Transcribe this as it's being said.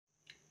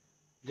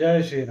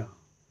Jai Shri Ram.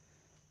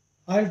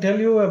 I'll tell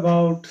you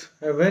about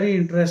a very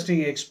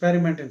interesting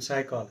experiment in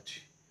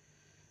psychology,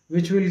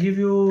 which will give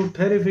you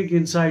terrific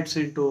insights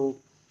into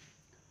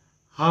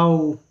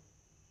how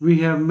we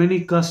have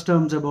many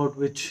customs about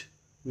which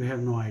we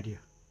have no idea.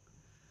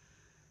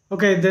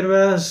 Okay, there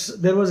was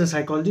a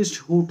psychologist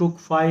who took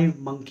five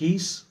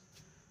monkeys,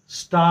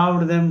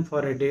 starved them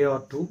for a day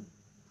or two,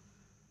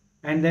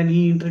 and then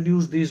he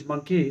introduced these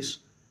monkeys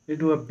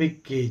into a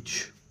big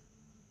cage,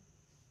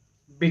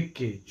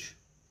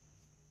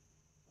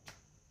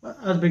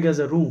 as big as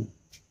a room.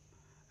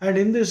 And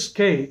in this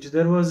cage,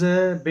 there was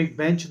a big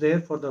bench there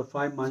for the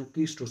five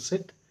monkeys to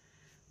sit.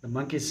 The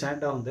monkeys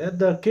sat down there.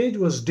 The cage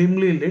was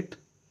dimly lit,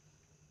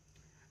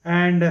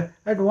 and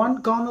at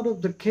one corner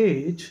of the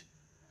cage,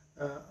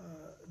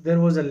 there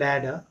was a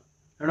ladder,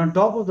 and on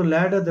top of the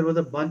ladder, there was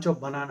a bunch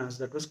of bananas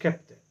that was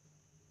kept there.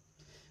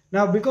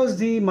 Now, because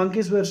the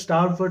monkeys were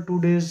starved for 2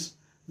 days,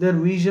 their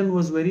vision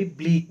was very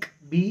bleak.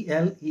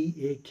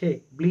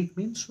 B-L-E-A-K. Bleak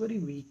means very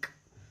weak.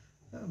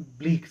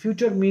 Bleak.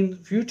 Future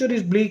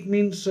is bleak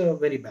means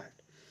very bad.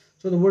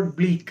 So the word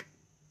bleak.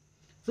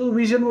 So the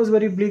vision was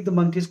very bleak. The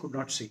monkeys could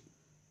not see.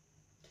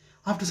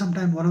 After some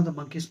time, one of the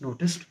monkeys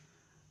noticed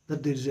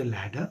that there is a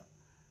ladder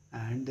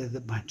and there's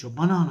a bunch of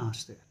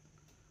bananas there.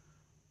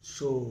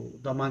 So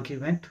the monkey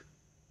went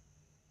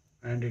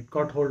and it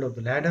caught hold of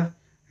the ladder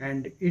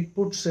and it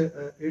put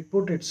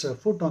its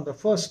foot on the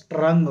first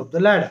rung of the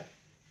ladder.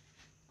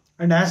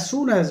 And as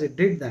soon as it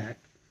did that,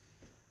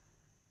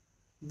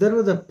 there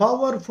was a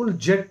powerful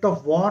jet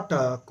of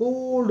water,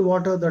 cold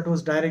water, that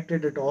was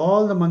directed at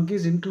all the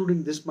monkeys,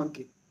 including this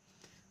monkey.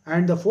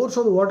 And the force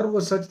of the water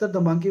was such that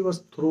the monkey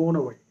was thrown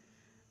away.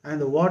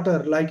 And the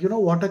water, like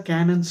water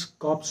cannons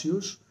cops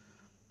use.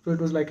 So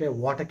it was like a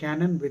water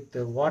cannon with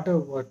the water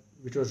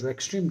which was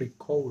extremely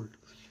cold.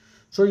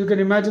 So you can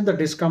imagine the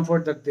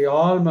discomfort that they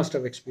all must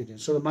have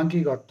experienced. So the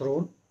monkey got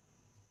thrown,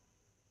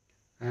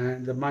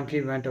 and the monkey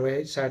went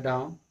away, sat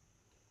down,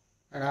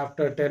 and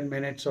after 10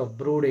 minutes of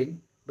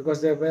brooding, because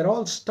they were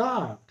all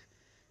starved.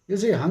 You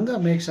see, hunger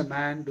makes a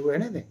man do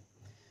anything.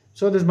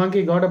 So this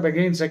monkey got up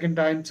again, second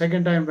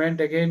time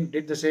went again,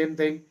 did the same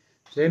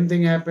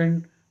thing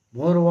happened,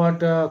 more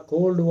water,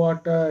 cold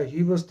water,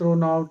 he was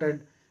thrown out,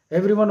 and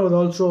everyone was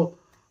also,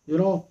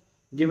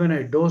 given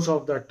a dose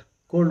of that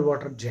cold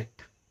water jet.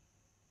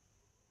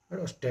 It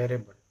was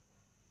terrible.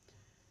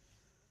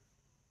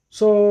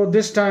 So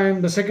this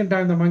time, the second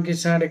time, the monkey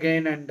sat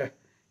again and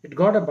it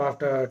got up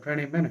after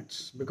 20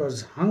 minutes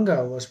because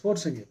hunger was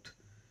forcing it.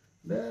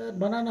 The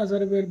bananas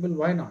are available,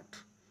 why not?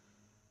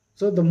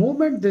 So the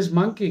moment this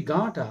monkey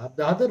got up,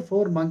 the other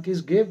four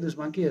monkeys gave this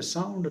monkey a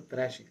sound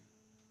thrashing.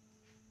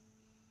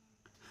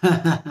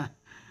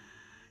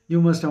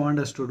 You must have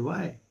understood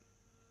why,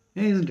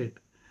 isn't it?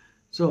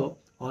 So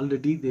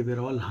already they were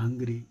all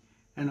hungry.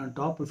 And on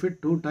top of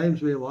it, two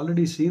times we have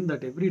already seen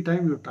that every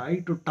time you try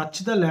to touch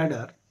the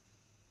ladder,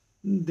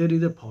 there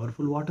is a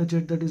powerful water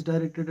jet that is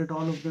directed at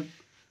all of them.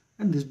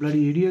 And this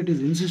bloody idiot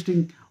is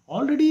insisting,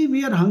 already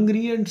we are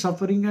hungry and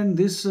suffering, and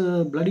this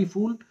bloody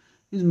fool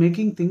is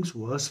making things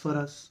worse for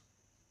us.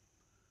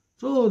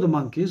 So the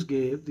monkeys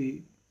gave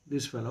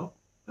this fellow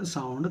a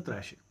sound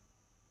thrashing.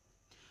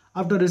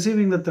 After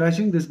receiving the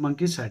thrashing, this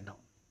monkey sat down.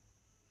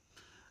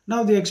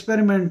 Now the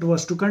experiment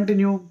was to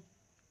continue.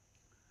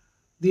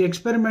 The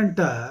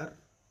experimenter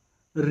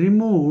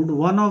removed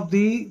one of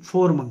the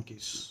four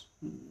monkeys,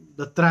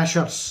 the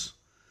thrashers,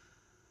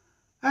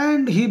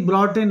 and he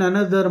brought in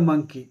another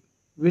monkey,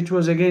 which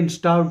was again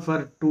starved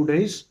for 2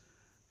 days.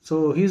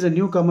 So he's a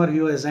newcomer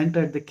who has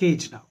entered the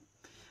cage now.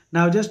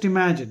 Now just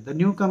imagine, the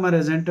newcomer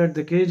has entered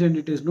the cage and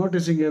it is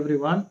noticing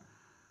everyone.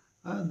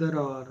 There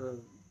are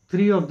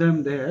three of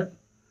them there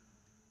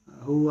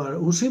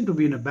who seem to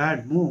be in a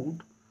bad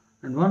mood,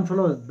 and one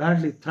fellow is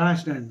badly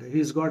thrashed and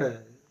he's got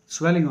a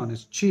swelling on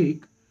his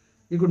cheek.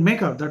 You could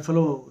make out that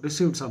fellow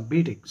received some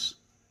beatings.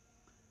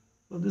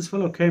 So this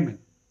fellow came in.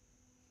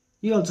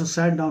 He also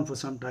sat down for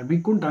some time.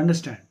 He couldn't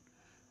understand.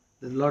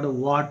 There's a lot of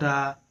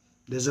water.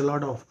 There's a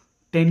lot of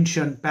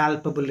tension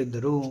palpable in the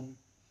room.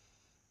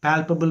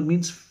 Palpable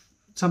means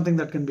something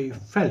that can be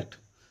felt.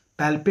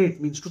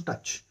 Palpate means to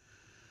touch.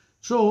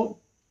 So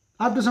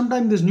after some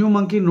time, this new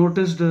monkey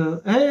noticed,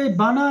 hey,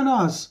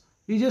 bananas.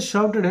 He just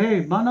shouted, hey,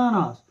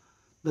 bananas.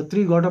 The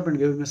three got up and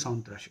gave him a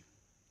sound thrashing.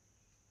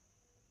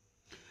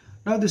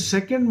 Now the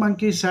second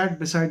monkey sat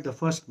beside the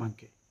first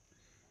monkey.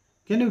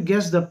 Can you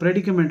guess the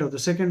predicament of the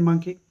second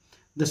monkey?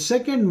 The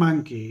second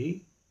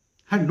monkey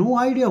had no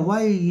idea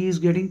why he is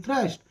getting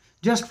thrashed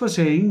just for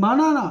saying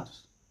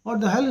bananas. What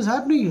the hell is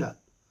happening here?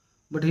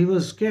 But he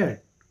was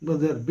scared.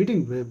 But they're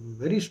beating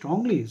very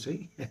strongly, you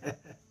see.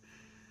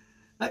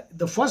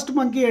 The first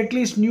monkey at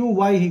least knew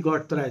why he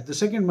got thrashed. The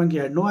second monkey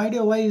had no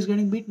idea why he's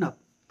getting beaten up.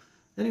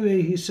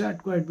 Anyway, he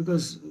sat quiet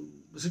because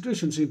the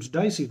situation seems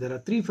dicey. There are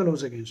three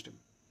fellows against him.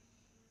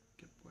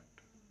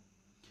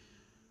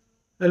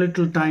 A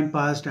little time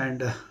passed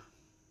and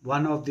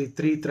one of the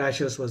three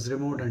thrashers was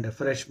removed and a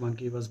fresh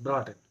monkey was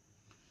brought in.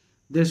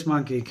 This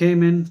monkey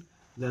came in,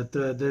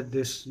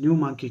 this new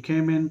monkey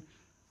came in,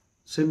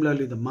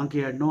 Similarly, the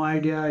monkey had no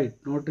idea. It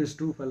noticed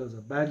two fellows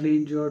are badly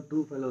injured.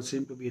 Two fellows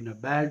seem to be in a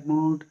bad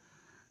mood.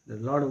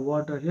 There's a lot of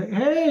water here.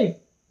 Hey!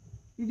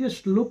 He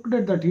just looked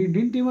at that. He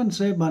didn't even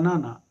say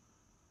banana.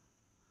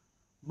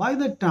 By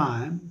the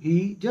time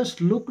he just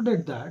looked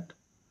at that,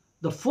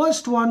 the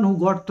first one who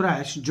got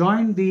thrashed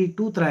joined the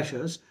two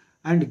thrashers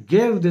and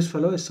gave this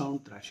fellow a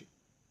sound thrashing.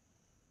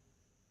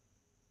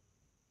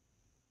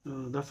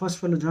 The first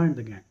fellow joined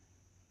the gang.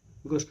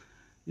 Because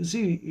you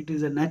see, it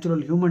is a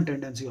natural human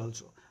tendency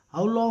also.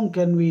 How long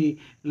can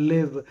we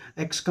live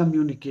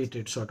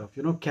excommunicated, sort of,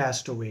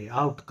 cast away,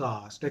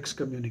 outcast,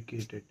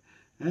 excommunicated,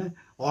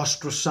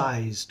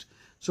 ostracized?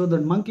 So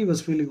the monkey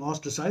was feeling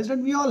ostracized,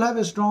 and we all have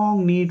a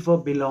strong need for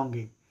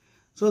belonging.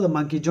 So the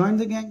monkey joined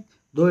the gang,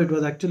 though it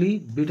was actually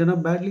beaten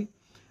up badly,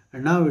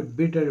 and now it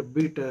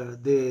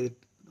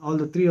all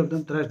the three of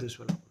them thrashed this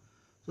fellow.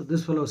 So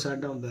this fellow sat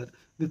down there.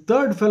 The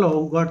third fellow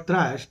who got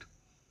thrashed,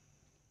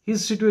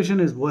 his situation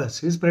is worse.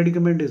 His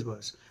predicament is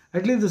worse.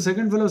 At least the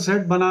second fellow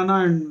said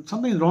banana and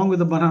something is wrong with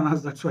the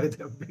bananas. That's why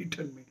they have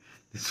beaten me.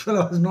 This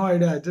fellow has no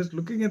idea. Just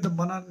looking at the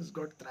bananas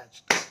got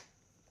thrashed.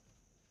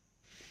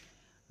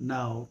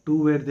 Now,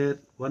 two were there.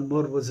 One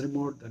more was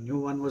removed. A new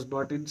one was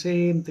brought in.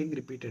 Same thing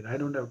repeated. I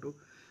don't have to.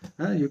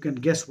 You can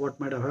guess what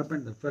might have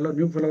happened. The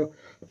new fellow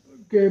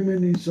came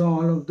in. He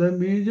saw all of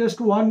them. He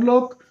just one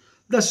look.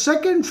 The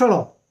second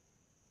fellow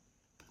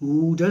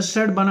who just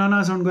said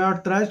bananas and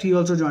got thrashed, he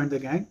also joined the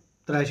gang.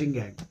 Thrashing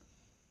gang.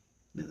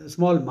 The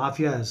small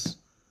mafias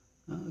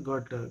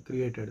got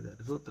created there.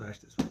 So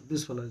thrashed this fellow.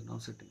 This fellow is now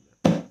sitting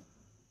there.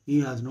 He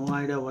has no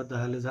idea what the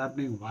hell is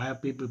happening. Why are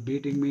people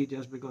beating me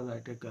just because I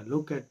take a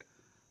look at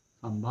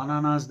some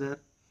bananas there?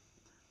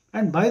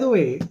 And by the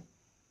way,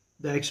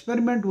 the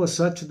experiment was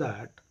such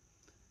that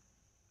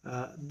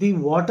the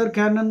water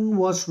cannon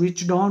was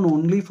switched on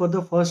only for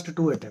the first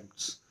two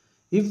attempts.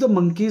 If the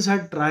monkeys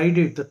had tried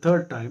it the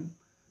third time,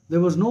 there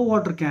was no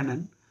water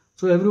cannon.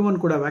 So everyone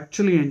could have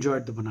actually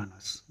enjoyed the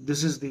bananas.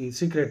 This is the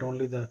secret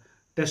only the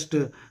test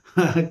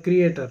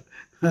creator,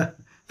 the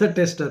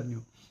tester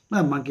knew.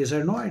 The monkeys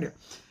had no idea.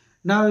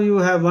 Now you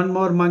have one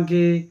more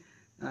monkey,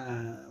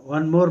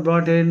 one more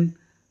brought in,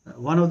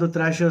 one of the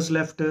thrashers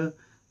left.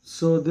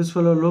 So this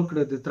fellow looked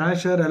at the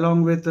thrasher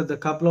along with the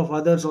couple of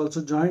others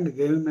also joined,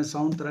 gave him a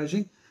sound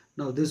thrashing.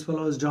 Now this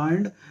fellow is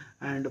joined,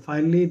 and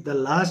finally the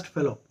last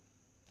fellow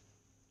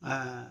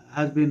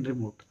has been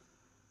removed.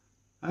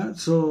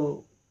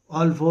 So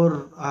all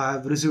four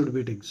have received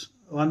beatings.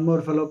 One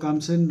more fellow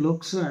comes in,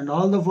 looks, and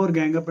all the four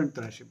gang up and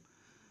thrash him.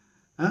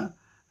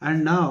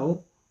 And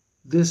now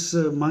this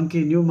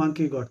new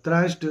monkey got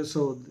thrashed,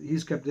 so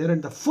he's kept there.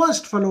 And the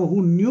first fellow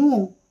who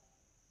knew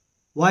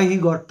why he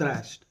got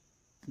thrashed,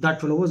 that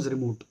fellow was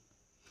removed.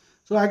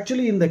 So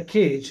actually in the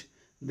cage,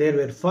 there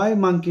were 5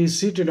 monkeys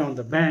seated on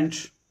the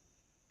bench,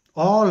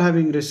 all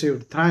having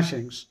received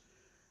thrashings,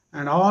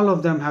 and all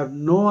of them have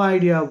no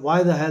idea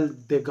why the hell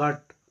they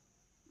got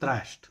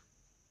thrashed.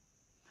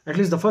 At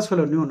least the first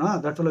fellow knew,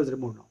 that fellow is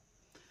removed now.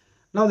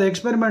 Now the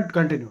experiment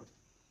continued.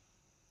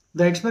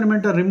 The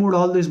experimenter removed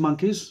all these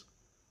monkeys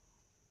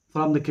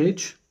from the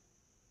cage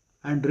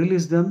and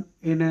released them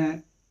in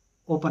an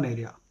open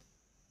area,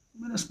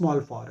 in a small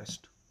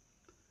forest.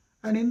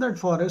 And in that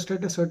forest,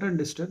 at a certain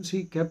distance,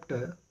 he kept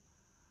a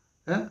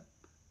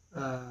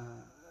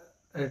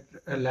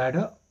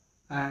ladder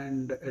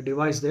and a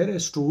device there, a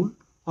stool,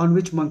 on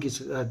which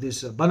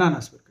these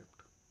bananas were kept.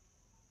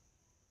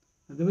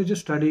 And they were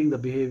just studying the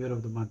behavior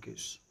of the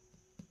monkeys.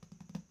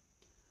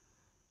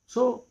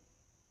 So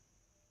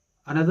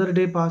another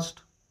day passed.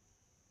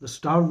 The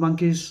starved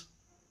monkeys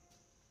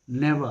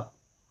never.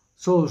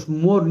 So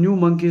more new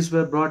monkeys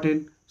were brought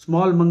in,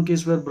 small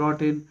monkeys were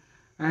brought in,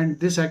 and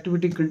this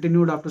activity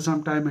continued after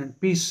some time, and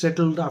peace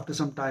settled after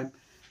some time.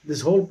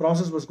 This whole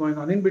process was going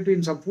on. In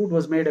between, some food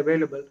was made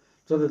available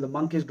so that the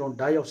monkeys don't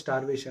die of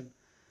starvation.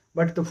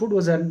 But the food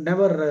was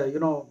never,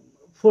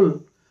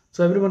 full.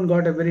 So everyone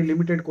got a very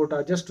limited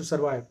quota just to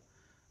survive.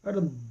 But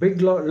a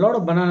lot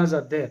of bananas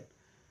are there.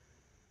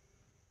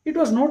 It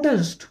was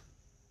noticed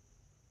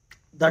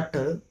that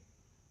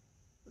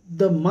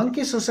the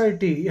monkey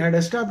society had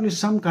established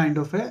some kind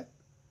of a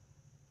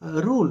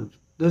rule.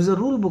 There is a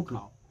rule book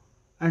now.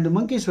 And the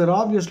monkeys were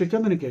obviously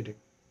communicating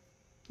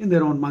in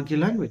their own monkey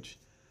language.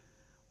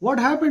 What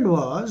happened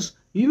was,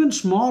 even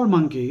small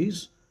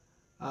monkeys,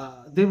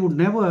 they would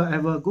never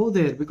ever go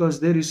there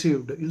because they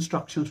received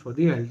instructions from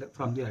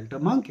the elder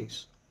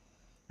monkeys.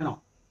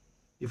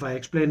 If I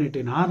explain it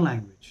in our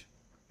language,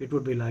 it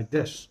would be like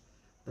this.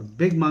 The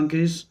big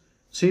monkeys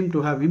seem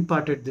to have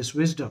imparted this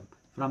wisdom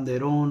from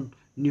their own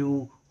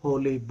new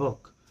holy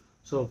book.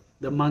 So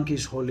the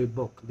monkeys' holy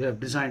book, they have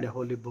designed a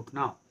holy book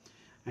now.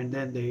 And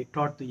then they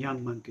taught the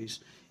young monkeys,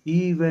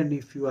 even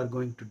if you are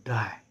going to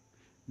die,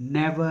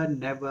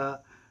 never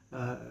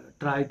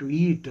try to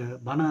eat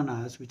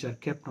bananas which are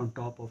kept on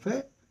top of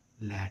a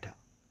ladder.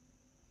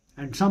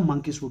 And some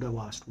monkeys would have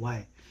asked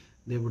why.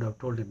 They would have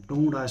told him,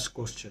 don't ask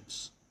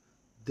questions.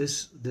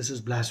 This is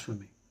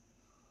blasphemy.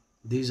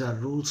 These are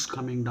rules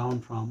coming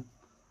down from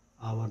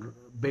our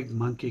big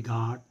monkey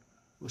god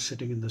who's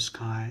sitting in the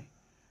sky,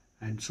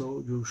 And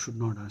so you should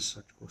not ask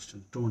such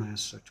questions. Don't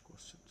ask such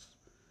questions.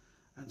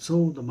 And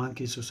so the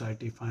monkey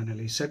society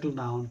finally settled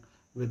down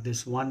with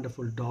this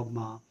wonderful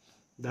dogma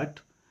that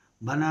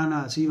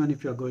bananas, even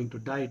if you are going to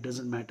die, it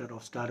doesn't matter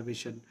of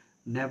starvation,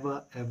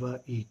 never ever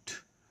eat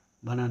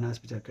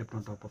bananas which are kept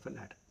on top of a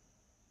ladder.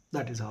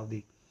 That is how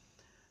the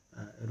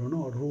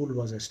rule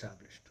was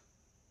established.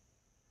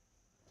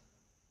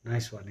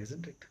 Nice one,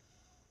 isn't it?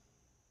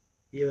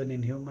 Even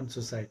in human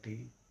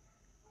society,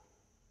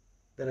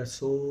 there are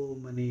so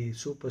many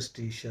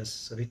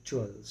superstitious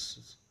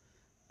rituals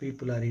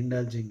people are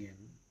indulging in.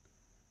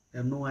 They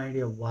have no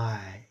idea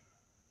why.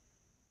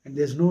 And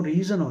there's no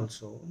reason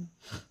also.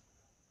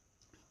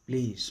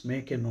 Please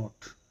make a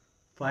note.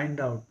 Find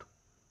out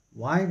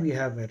why we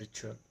have a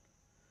ritual.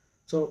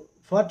 So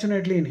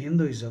fortunately in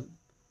Hinduism,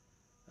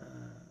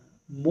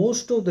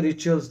 most of the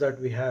rituals that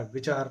we have,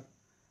 which are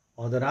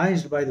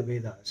authorized by the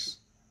Vedas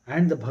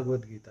and the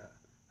Bhagavad Gita,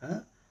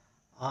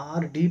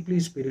 are deeply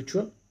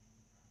spiritual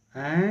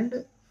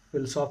and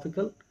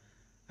philosophical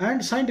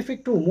and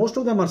scientific too. Most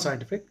of them are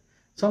scientific.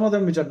 Some of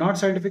them which are not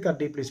scientific are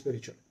deeply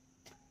spiritual.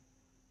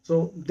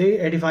 So they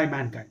edify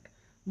mankind.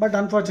 But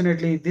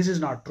unfortunately, this is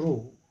not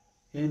true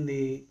in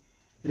the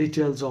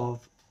rituals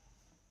of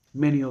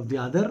many of the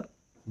other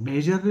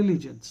major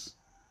religions.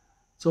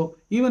 So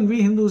even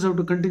we Hindus have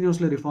to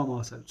continuously reform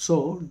ourselves.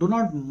 So do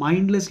not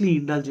mindlessly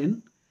indulge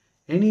in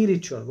any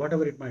ritual,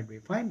 whatever it might be.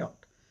 Find out.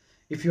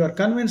 If you are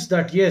convinced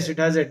that yes, it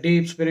has a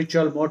deep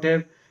spiritual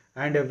motive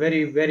and a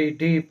very, very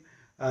deep,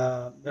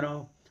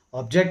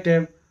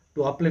 objective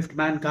to uplift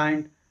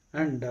mankind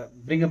and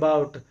bring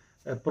about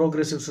a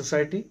progressive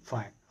society,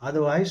 fine.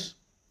 Otherwise,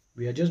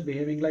 we are just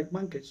behaving like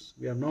monkeys.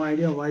 We have no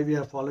idea why we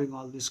are following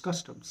all these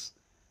customs.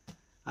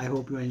 I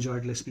hope you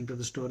enjoyed listening to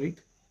the story.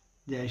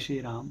 Jai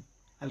Shri Ram.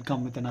 I'll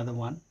come with another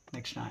one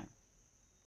next time.